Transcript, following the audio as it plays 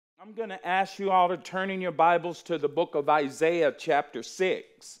I'm going to ask you all to turn in your Bibles to the book of Isaiah chapter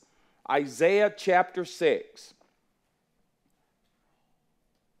 6. Isaiah chapter 6.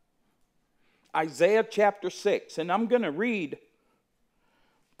 Isaiah chapter 6. And I'm going to read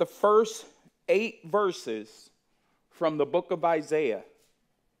the first 8 verses from the book of Isaiah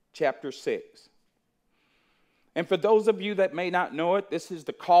chapter 6. And for those of you that may not know it, this is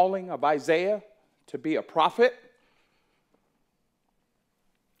the calling of Isaiah to be a prophet.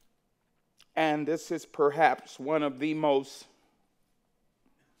 And this is perhaps one of the most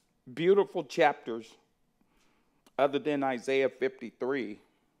beautiful chapters, other than Isaiah 53,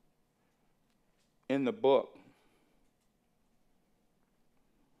 in the book.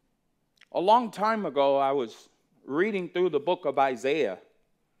 A long time ago, I was reading through the book of Isaiah.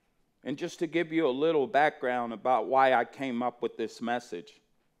 And just to give you a little background about why I came up with this message.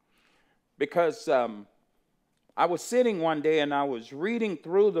 Because I was sitting one day and I was reading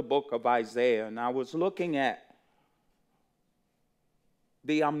through the book of Isaiah, and I was looking at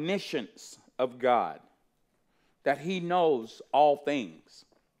the omniscience of God, that He knows all things.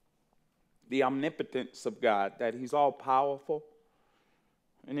 The omnipotence of God, that He's all powerful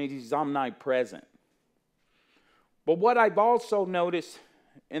and that He's omnipresent. But what I've also noticed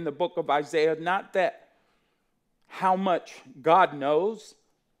in the book of Isaiah, not that how much God knows,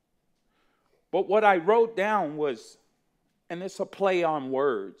 but what I wrote down was, and it's a play on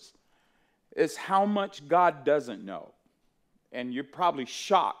words, is how much God doesn't know. And you're probably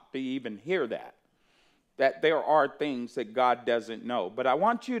shocked to even hear that there are things that God doesn't know. But I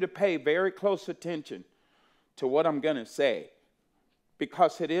want you to pay very close attention to what I'm going to say,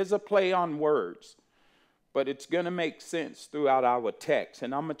 because it is a play on words, but it's going to make sense throughout our text.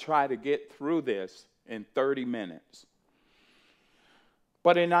 And I'm going to try to get through this in 30 minutes.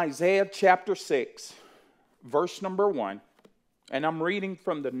 But in Isaiah chapter 6, verse number 1, and I'm reading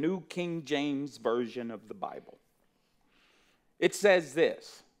from the New King James Version of the Bible. It says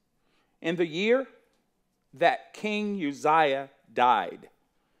this: in the year that King Uzziah died,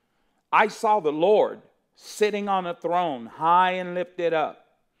 I saw the Lord sitting on a throne high and lifted up,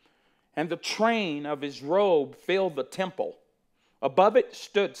 and the train of His robe filled the temple. Above it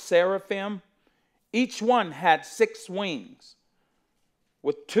stood seraphim. Each one had 6 wings.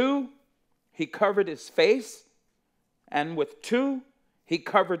 With 2, He covered His face, and with 2, He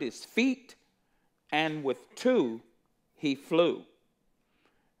covered His feet, and with 2, He flew.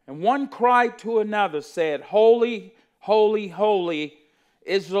 And one cried to another, said, Holy, holy, holy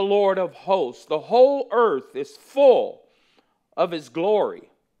is the Lord of hosts. The whole earth is full of His glory.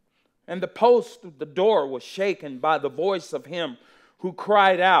 And the post of the door was shaken by the voice of him who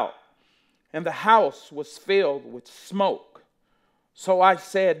cried out, and the house was filled with smoke. So I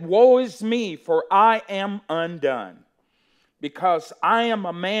said, Woe is me, for I am undone, because I am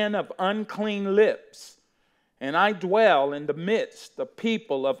a man of unclean lips, and I dwell in the midst of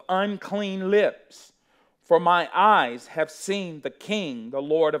people of unclean lips. For my eyes have seen the King, the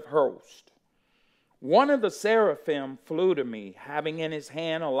Lord of hosts. One of the seraphim flew to me, having in his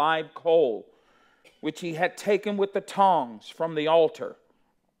hand a live coal, which he had taken with the tongs from the altar.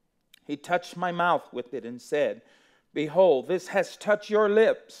 He touched my mouth with it and said, Behold, this has touched your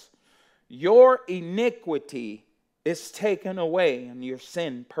lips. Your iniquity is taken away and your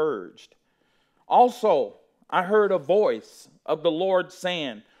sin purged. Also, I heard a voice of the Lord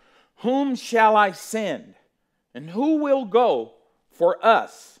saying, Whom shall I send? And who will go for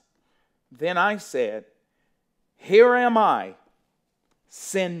us? Then I said, Here am I,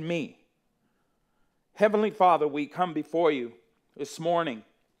 send me. Heavenly Father, we come before you this morning.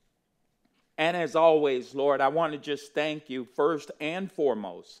 And as always, Lord, I want to just thank you first and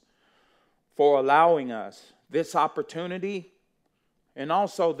foremost for allowing us this opportunity and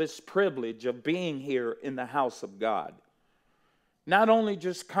also this privilege of being here in the house of God. Not only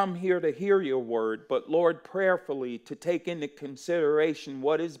just come here to hear your word, but Lord, prayerfully to take into consideration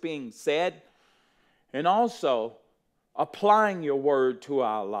what is being said and also applying your word to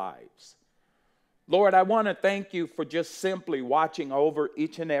our lives. Lord, I want to thank you for just simply watching over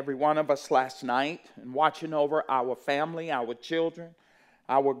each and every one of us last night and watching over our family, our children,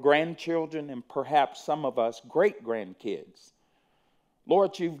 our grandchildren, and perhaps some of us great-grandkids.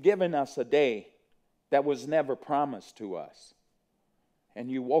 Lord, you've given us a day that was never promised to us. And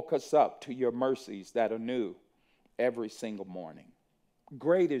you woke us up to your mercies that are new every single morning.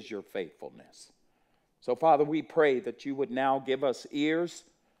 Great is your faithfulness. So, Father, we pray that you would now give us ears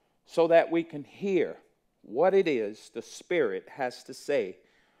so that we can hear what it is the Spirit has to say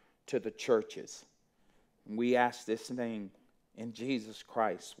to the churches. And we ask this thing in Jesus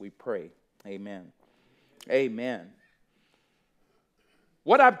Christ, we pray. Amen. Amen.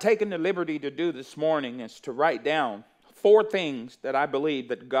 What I've taken the liberty to do this morning is to write down 4 things that I believe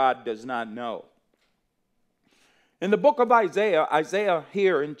that God does not know. In the book of Isaiah, Isaiah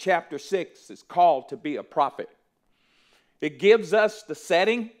here in chapter 6 is called to be a prophet. It gives us the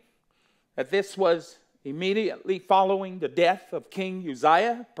setting that this was immediately following the death of King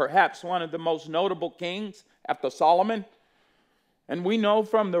Uzziah, perhaps one of the most notable kings after Solomon. And we know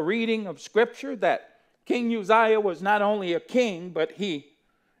from the reading of Scripture that King Uzziah was not only a king, but he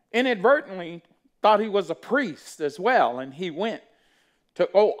inadvertently thought he was a priest as well. And he went to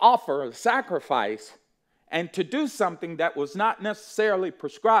offer a sacrifice and to do something that was not necessarily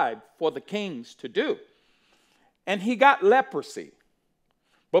prescribed for the kings to do. And he got leprosy.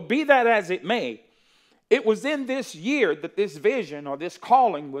 But be that as it may, it was in this year that this vision or this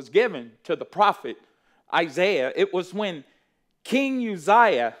calling was given to the prophet Isaiah. It was when King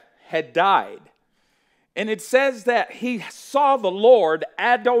Uzziah had died. And it says that he saw the Lord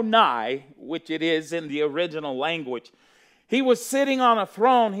Adonai, which it is in the original language. He was sitting on a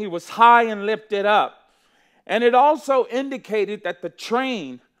throne. He was high and lifted up. And it also indicated that the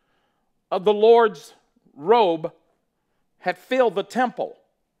train of the Lord's robe had filled the temple.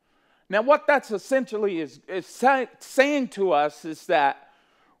 Now, what that's essentially is saying to us is that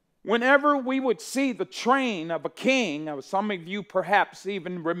whenever we would see the train of a king, some of you perhaps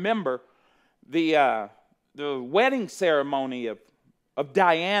even remember the wedding ceremony of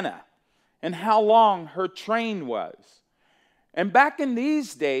Diana and how long her train was. And back in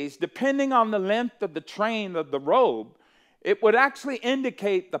these days, depending on the length of the train of the robe, it would actually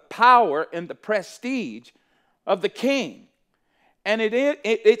indicate the power and the prestige of the king. And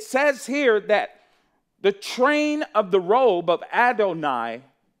it says here that the train of the robe of Adonai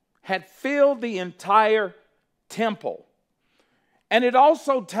had filled the entire temple. And it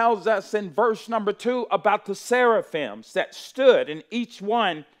also tells us in verse number 2 about the seraphims that stood, and each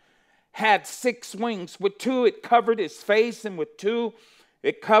one had 6 wings. With 2 it covered his face, and with 2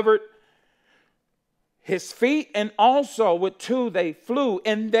 it covered his feet, and also with 2 they flew,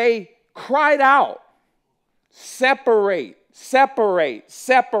 and they cried out, "Separate, separate,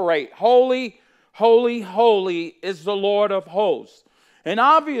 separate. Holy, holy, holy is the Lord of hosts." And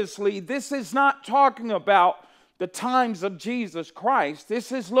obviously this is not talking about the times of Jesus Christ.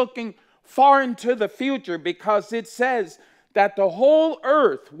 This is looking far into the future, because it says that the whole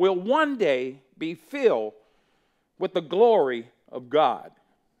earth will one day be filled with the glory of God.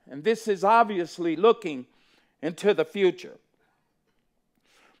 And this is obviously looking into the future.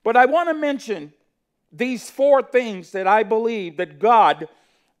 But I want to mention these 4 things that I believe that God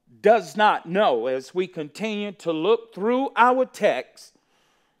does not know as we continue to look through our text.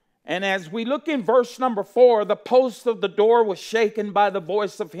 And as we look in verse number 4, the post of the door was shaken by the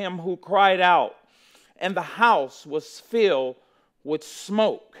voice of him who cried out, and the house was filled with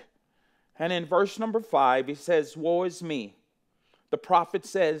smoke. And in verse number 5, he says, "Woe is me." The prophet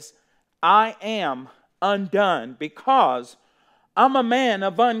says, "I am undone, because I'm a man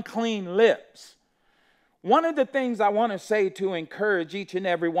of unclean lips." One of the things I want to say to encourage each and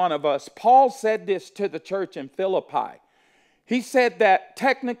every one of us, Paul said this to the church in Philippi. He said that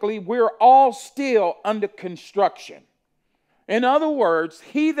technically we're all still under construction. In other words,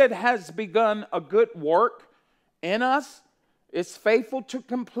 he that has begun a good work in us is faithful to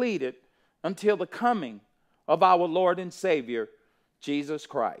complete it until the coming of our Lord and Savior, Jesus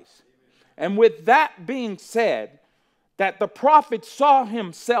Christ. And with that being said, that the prophet saw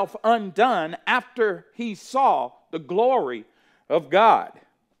himself undone after he saw the glory of God.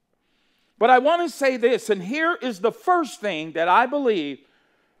 But I want to say this, and here is the first thing that I believe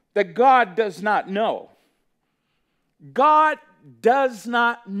that God does not know. God does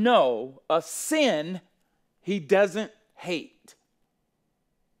not know a sin he doesn't hate.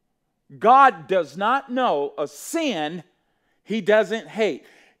 God does not know a sin he doesn't hate.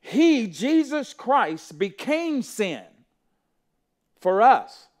 He, Jesus Christ, became sin for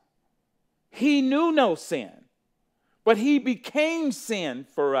us. He knew no sin, but he became sin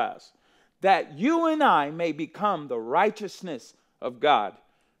for us, that you and I may become the righteousness of God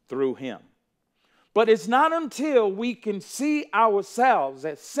through him. But it's not until we can see ourselves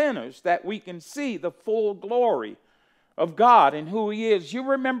as sinners that we can see the full glory of God and who he is. You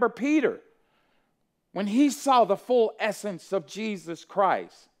remember Peter, when he saw the full essence of Jesus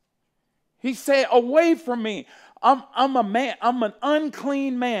Christ, he said, "Away from me, I'm a man, I'm an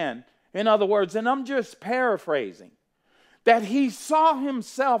unclean man." In other words, and I'm just paraphrasing, that he saw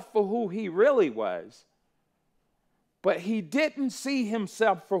himself for who he really was, but he didn't see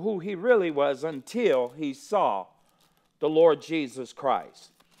himself for who he really was until he saw the Lord Jesus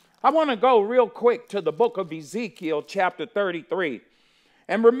Christ. I want to go real quick to the book of Ezekiel chapter 33.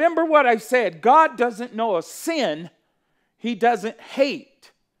 And remember what I said, God doesn't know a sin he doesn't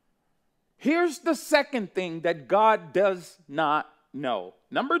hate. Here's the second thing that God does not know.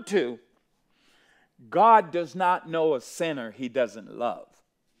 Number 2, God does not know a sinner he doesn't love.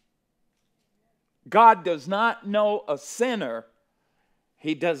 God does not know a sinner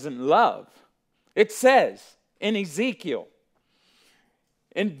he doesn't love. It says in Ezekiel,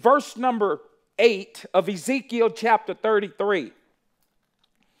 in verse number 8 of Ezekiel chapter 33,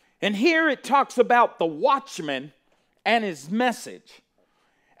 and here it talks about the watchman and his message.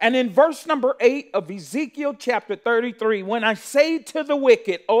 And in verse number 8 of Ezekiel chapter 33, when I say to the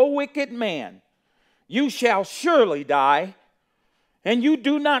wicked, O wicked man, you shall surely die, and you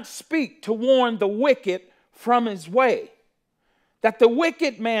do not speak to warn the wicked from his way, that the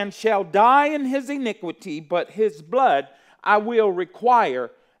wicked man shall die in his iniquity, but his blood I will require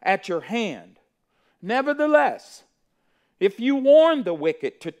at your hand. Nevertheless, if you warn the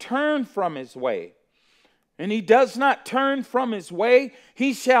wicked to turn from his way, and he does not turn from his way,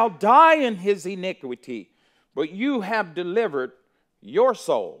 he shall die in his iniquity, but you have delivered your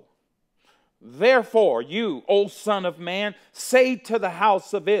soul. Therefore, you, O Son of Man, say to the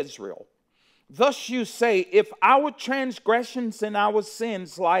house of Israel, thus you say, if our transgressions and our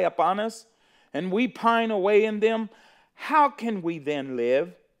sins lie upon us, and we pine away in them, how can we then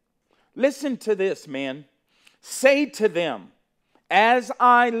live? Listen to this, men. Say to them, as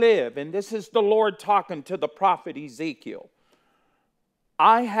I live, and this is the Lord talking to the prophet Ezekiel,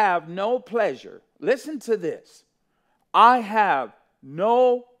 I have no pleasure. Listen to this. I have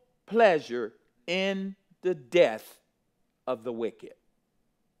no pleasure in the death of the wicked.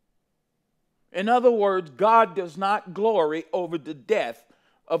 In other words, God does not glory over the death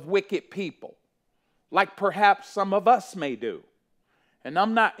of wicked people, like perhaps some of us may do. And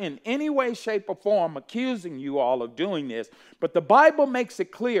I'm not in any way, shape, or form accusing you all of doing this, but the Bible makes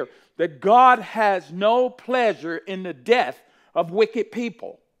it clear that God has no pleasure in the death of wicked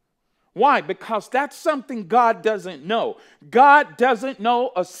people. Why? Because that's something God doesn't know. God doesn't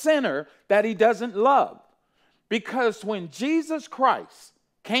know a sinner that he doesn't love. Because when Jesus Christ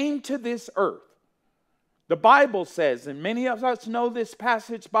came to this earth, the Bible says, and many of us know this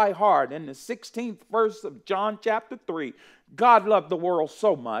passage by heart, in the 16th verse of John chapter 3, God loved the world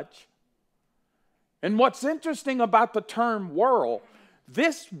so much. And what's interesting about the term world,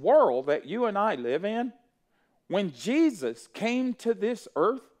 this world that you and I live in, when Jesus came to this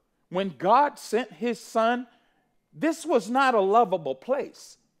earth, when God sent his son, this was not a lovable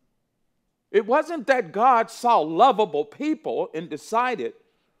place. It wasn't that God saw lovable people and decided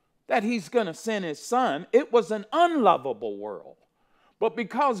that he's going to send his son. It was an unlovable world. But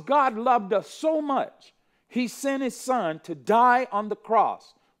because God loved us so much, he sent his son to die on the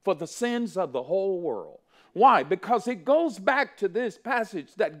cross for the sins of the whole world. Why? Because it goes back to this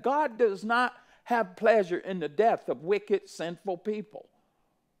passage that God does not have pleasure in the death of wicked, sinful people.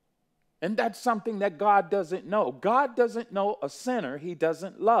 And that's something that God doesn't know. God doesn't know a sinner he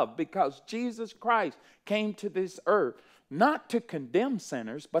doesn't love, because Jesus Christ came to this earth not to condemn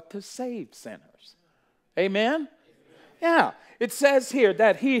sinners, but to save sinners. Amen? Yeah. It says here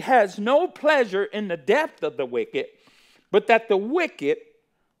that he has no pleasure in the death of the wicked, but that the wicked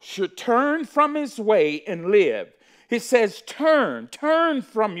should turn from his way and live. He says, turn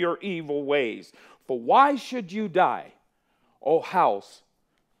from your evil ways. For why should you die, O house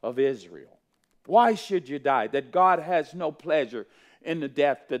of Israel? Why should you die? That God has no pleasure in the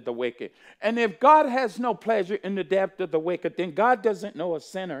death of the wicked. And if God has no pleasure in the death of the wicked, then God doesn't know a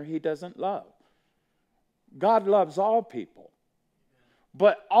sinner he doesn't love. God loves all people.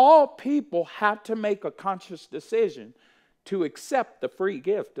 But all people have to make a conscious decision to accept the free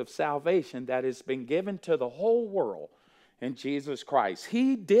gift of salvation that has been given to the whole world in Jesus Christ.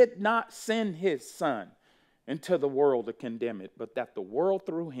 He did not send his son into the world to condemn it, but that the world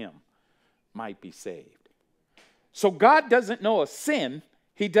through him might be saved. So God doesn't know a sin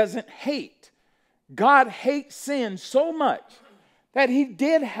he doesn't hate. God hates sin so much that he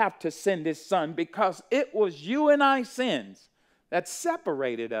did have to send his son, because it was you and I sins that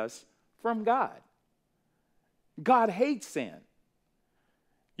separated us from God. God hates sin.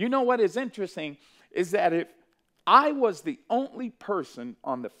 You know what is interesting is that if I was the only person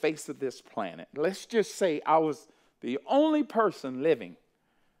on the face of this planet, let's just say I was the only person living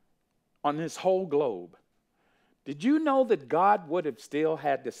on this whole globe, did you know that God would have still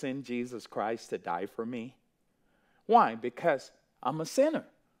had to send Jesus Christ to die for me? Why? Because I'm a sinner.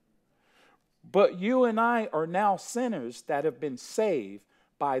 But you and I are now sinners that have been saved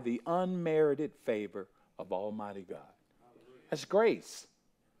by the unmerited favor of Almighty God. That's grace.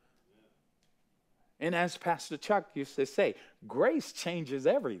 And as Pastor Chuck used to say, grace changes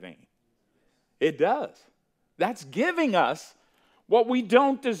everything. It does. That's giving us what we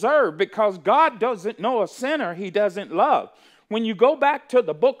don't deserve, because God doesn't know a sinner he doesn't love. When you go back to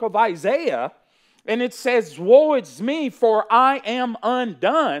the book of Isaiah, and it says, woe is me, for I am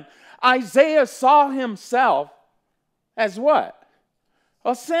undone. Isaiah saw himself as what?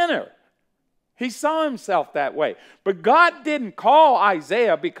 A sinner. He saw himself that way. But God didn't call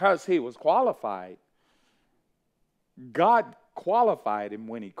Isaiah because he was qualified. God qualified him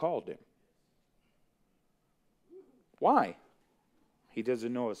when he called him. Why? He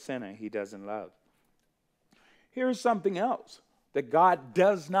doesn't know a sinner he doesn't love. Here's something else that God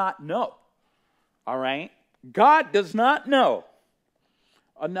does not know. All right? God does not know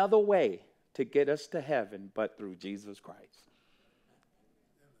another way to get us to heaven but through Jesus Christ.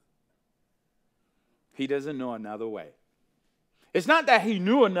 He doesn't know another way. It's not that he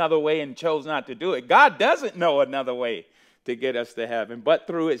knew another way and chose not to do it. God doesn't know another way to get us to heaven but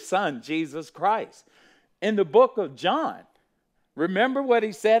through his son, Jesus Christ. In the book of John, remember what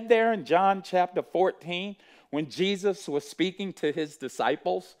he said there in John chapter 14 when Jesus was speaking to his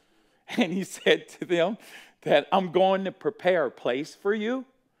disciples? And he said to them that I'm going to prepare a place for you,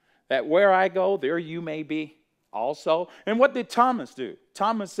 that where I go, there you may be also. And what did Thomas do?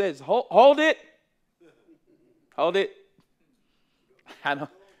 Thomas says, hold it. Hold it.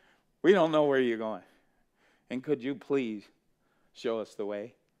 We don't know where you're going. And could you please show us the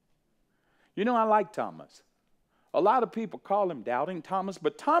way? You know, I like Thomas. A lot of people call him Doubting Thomas,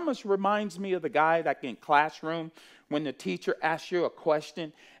 but Thomas reminds me of the guy that in classroom when the teacher asks you a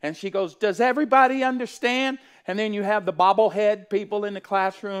question and she goes, does everybody understand? And then you have the bobblehead people in the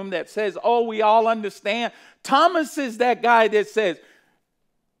classroom that says, oh, we all understand. Thomas is that guy that says,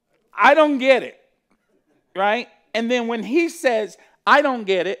 I don't get it, right? And then when he says, I don't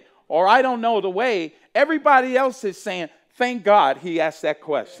get it, or I don't know the way, everybody else is saying, thank God he asked that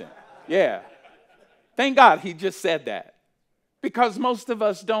question. Yeah. Thank God he just said that. Because most of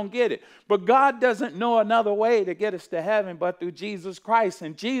us don't get it. But God doesn't know another way to get us to heaven but through Jesus Christ.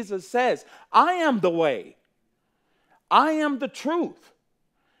 And Jesus says, I am the way. I am the truth.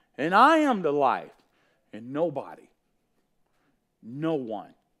 And I am the life. And nobody, no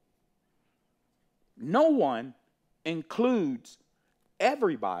one includes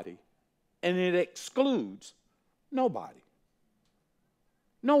everybody, and it excludes nobody.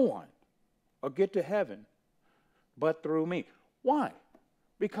 No one will get to heaven but through me. Why?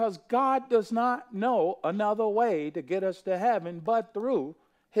 Because God does not know another way to get us to heaven but through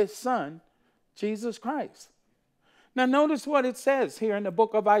his son, Jesus Christ. Now notice what it says here in the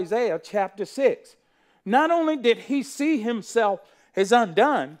book of Isaiah chapter 6. Not only did he see himself as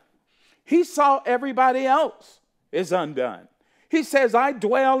undone, he saw everybody else as undone. He says, I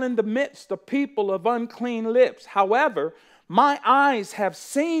dwell in the midst of people of unclean lips. However, my eyes have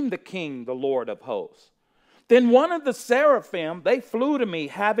seen the King, the Lord of hosts. Then one of the seraphim, they flew to me,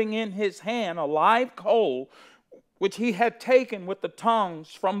 having in his hand a live coal, which he had taken with the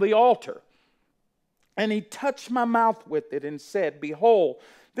tongs from the altar. And he touched my mouth with it and said, behold,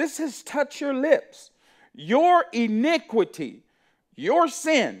 this has touched your lips. Your iniquity, your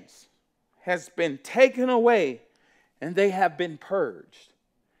sins has been taken away, and they have been purged.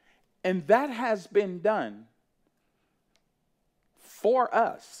 And that has been done for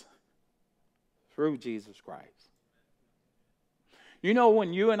us through Jesus Christ. You know,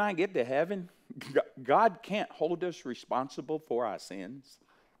 when you and I get to heaven, God can't hold us responsible for our sins.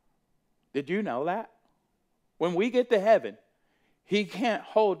 Did you know that? When we get to heaven, he can't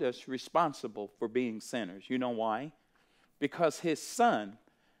hold us responsible for being sinners. You know why? Because his son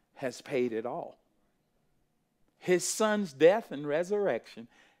has paid it all. His son's death and resurrection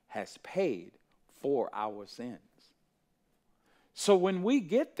has paid for our sins. So when we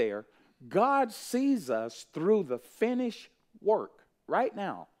get there, God sees us through the finished work right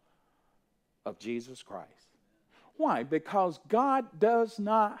now of Jesus Christ. Why? Because God does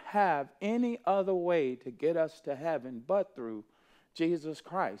not have any other way to get us to heaven but through Jesus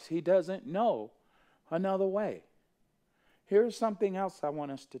Christ. He doesn't know another way. Here's something else I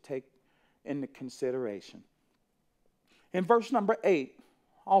want us to take into consideration. In verse number 8,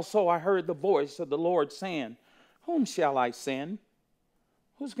 also I heard the voice of the Lord saying, whom shall I send?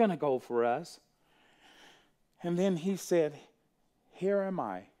 Who's going to go for us? And then he said, here am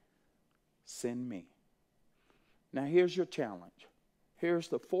I, send me. Now here's your challenge. Here's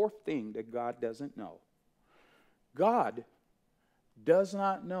the fourth thing that God doesn't know. God does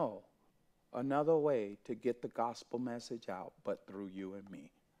not know another way to get the gospel message out but through you and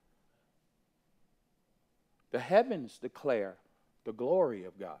me. The heavens declare the glory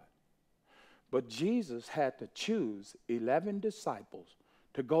of God. But Jesus had to choose 11 disciples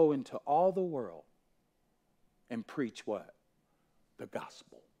to go into all the world and preach what? The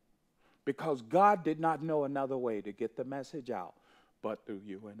gospel. Because God did not know another way to get the message out but through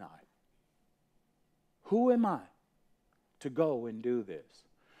you and I. Who am I to go and do this?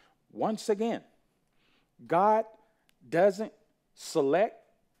 Once again, God doesn't select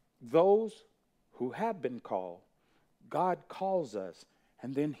those who have been called. God calls us,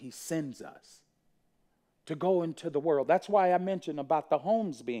 and then he sends us to go into the world. That's why I mentioned about the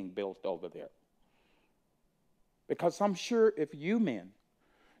homes being built over there. Because I'm sure if you men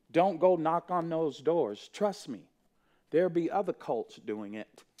don't go knock on those doors, trust me, there'll be other cults doing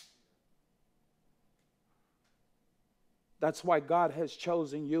it. That's why God has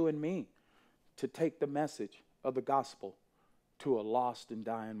chosen you and me to take the message of the gospel to a lost and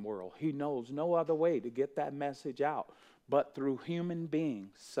dying world. He knows no other way to get that message out but through human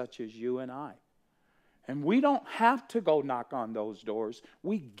beings such as you and I. And we don't have to go knock on those doors.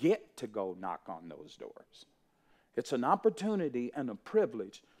 We get to go knock on those doors. It's an opportunity and a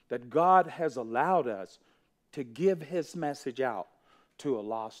privilege that God has allowed us to give his message out to a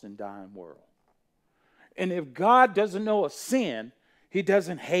lost and dying world. And if God doesn't know a sin, he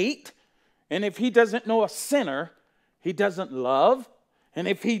doesn't hate. And if he doesn't know a sinner, he doesn't love. And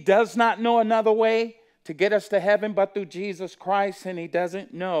if he does not know another way to get us to heaven but through Jesus Christ, and he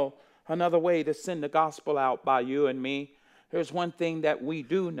doesn't know another way to send the gospel out by you and me, there's one thing that we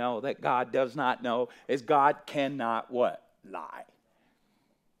do know that God does not know, is God cannot what? Lie.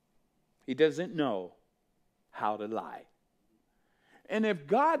 He doesn't know how to lie. And if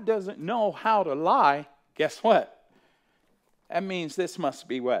God doesn't know how to lie, guess what? That means this must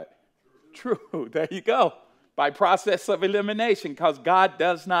be what? True. There you go. By process of elimination, because God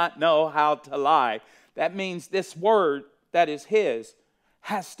does not know how to lie. That means this word that is his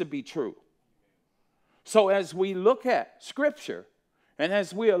has to be true. So as we look at Scripture, and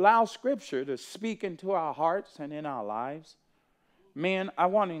as we allow Scripture to speak into our hearts and in our lives, man, I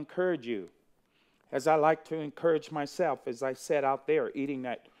want to encourage you, as I like to encourage myself as I sat out there eating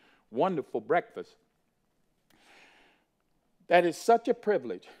that wonderful breakfast. That is such a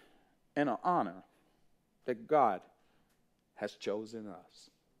privilege and an honor that God has chosen us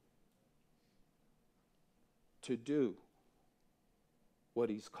to do what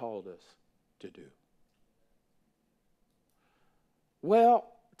he's called us to do.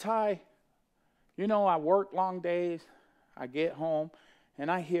 Well, Ty, you know, I work long days, I get home, and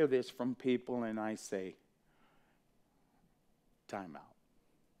I hear this from people, and I say, time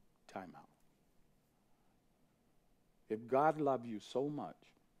out, time out. If God loved you so much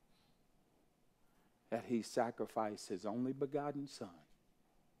that he sacrificed his only begotten Son,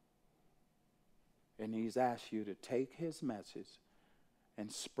 and he's asked you to take his message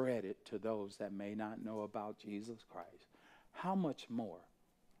and spread it to those that may not know about Jesus Christ, how much more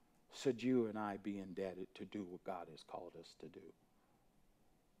should you and I be indebted to do what God has called us to do?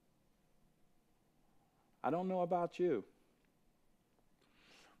 I don't know about you,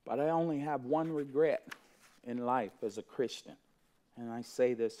 but I only have one regret in life as a Christian, and I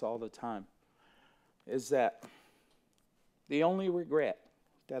say this all the time, is that the only regret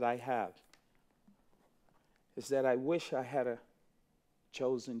that I have is that I wish I had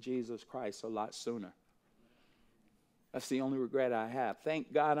chosen Jesus Christ a lot sooner. That's the only regret I have.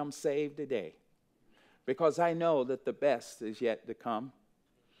 Thank God I'm saved today, because I know that the best is yet to come.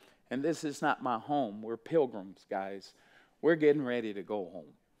 And this is not my home. We're pilgrims, guys. We're getting ready to go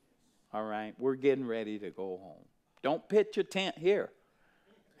home. All right? We're getting ready to go home. Don't pitch your tent here.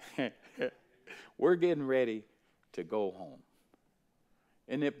 We're getting ready to go home.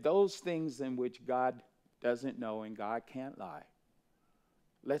 And if those things in which God doesn't know and God can't lie,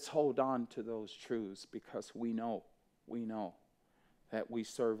 let's hold on to those truths, because we know that we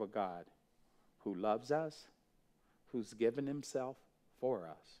serve a God who loves us, who's given himself for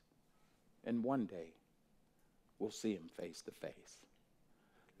us. And one day, we'll see him face to face.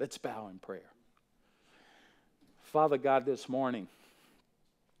 Let's bow in prayer. Father God, this morning,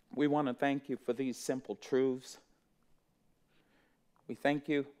 we want to thank you for these simple truths. We thank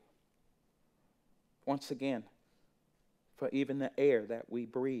you once again for even the air that we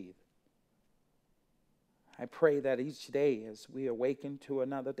breathe. I pray that each day as we awaken to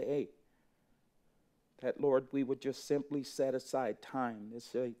another day, that, Lord, we would just simply set aside time to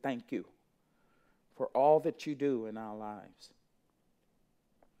say thank you for all that you do in our lives.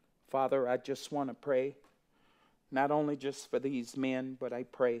 Father, I just want to pray, not only just for these men, but I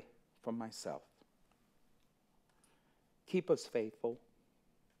pray for myself. Keep us faithful.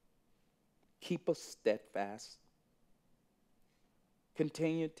 Keep us steadfast.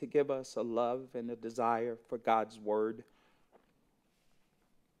 Continue to give us a love and a desire for God's word.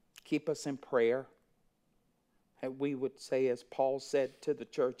 Keep us in prayer. And we would say, as Paul said to the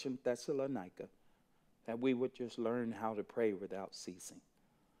church in Thessalonica, that we would just learn how to pray without ceasing.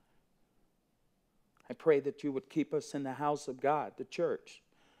 I pray that you would keep us in the house of God, the church,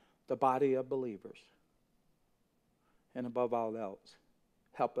 the body of believers. And above all else,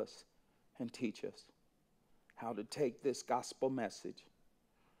 help us and teach us how to take this gospel message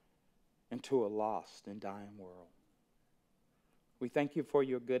into a lost and dying world. We thank you for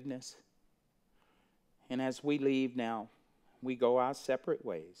your goodness. And as we leave now, we go our separate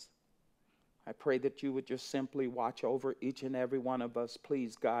ways. I pray that you would just simply watch over each and every one of us.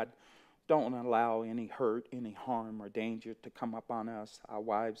 Please, God, don't allow any hurt, any harm or danger to come upon us, our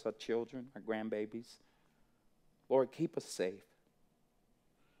wives, our children, our grandbabies. Lord, keep us safe.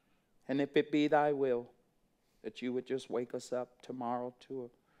 And if it be thy will, that you would just wake us up tomorrow to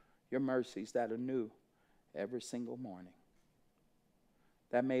your mercies that are new every single morning.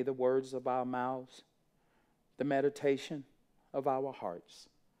 That may the words of our mouths, the meditation of our hearts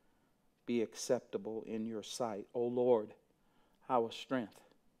be acceptable in your sight. O Lord, our strength,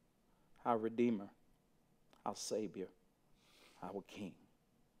 our Redeemer, our Savior, our King.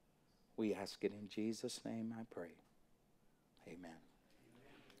 We ask it in Jesus' name I pray. Amen.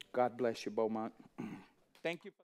 God bless you, Beaumont. Thank you.